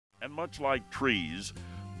And much like trees,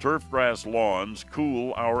 turfgrass lawns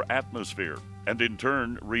cool our atmosphere and in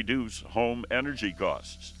turn reduce home energy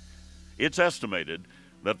costs. It's estimated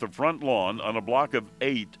that the front lawn on a block of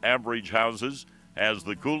 8 average houses has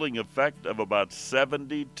the cooling effect of about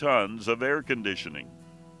 70 tons of air conditioning.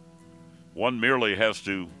 One merely has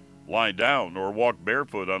to lie down or walk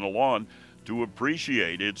barefoot on a lawn to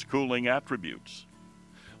appreciate its cooling attributes.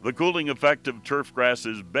 The cooling effect of turfgrass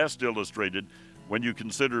is best illustrated when you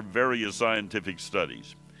consider various scientific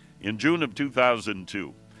studies. In June of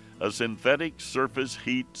 2002, a synthetic surface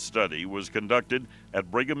heat study was conducted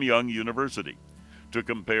at Brigham Young University to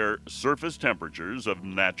compare surface temperatures of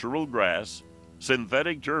natural grass,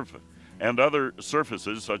 synthetic turf, and other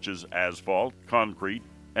surfaces such as asphalt, concrete,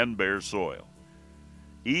 and bare soil.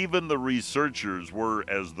 Even the researchers were,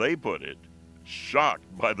 as they put it,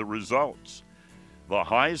 shocked by the results. The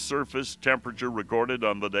high surface temperature recorded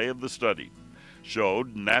on the day of the study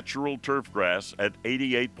showed natural turf grass at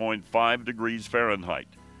 88.5 degrees Fahrenheit,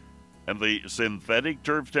 and the synthetic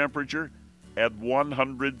turf temperature at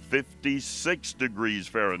 156 degrees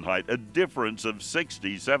Fahrenheit, a difference of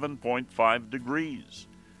 67.5 degrees.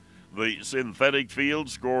 The synthetic field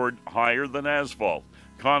scored higher than asphalt,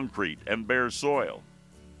 concrete, and bare soil.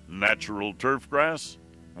 Natural turf grass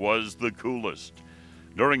was the coolest.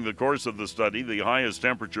 During the course of the study, the highest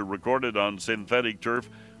temperature recorded on synthetic turf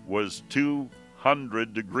was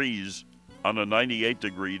 200 degrees on a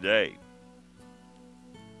 98-degree day.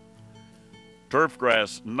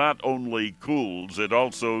 Turfgrass not only cools, it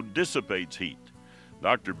also dissipates heat.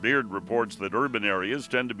 Dr. Beard reports that urban areas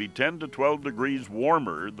tend to be 10 to 12 degrees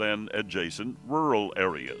warmer than adjacent rural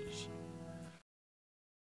areas.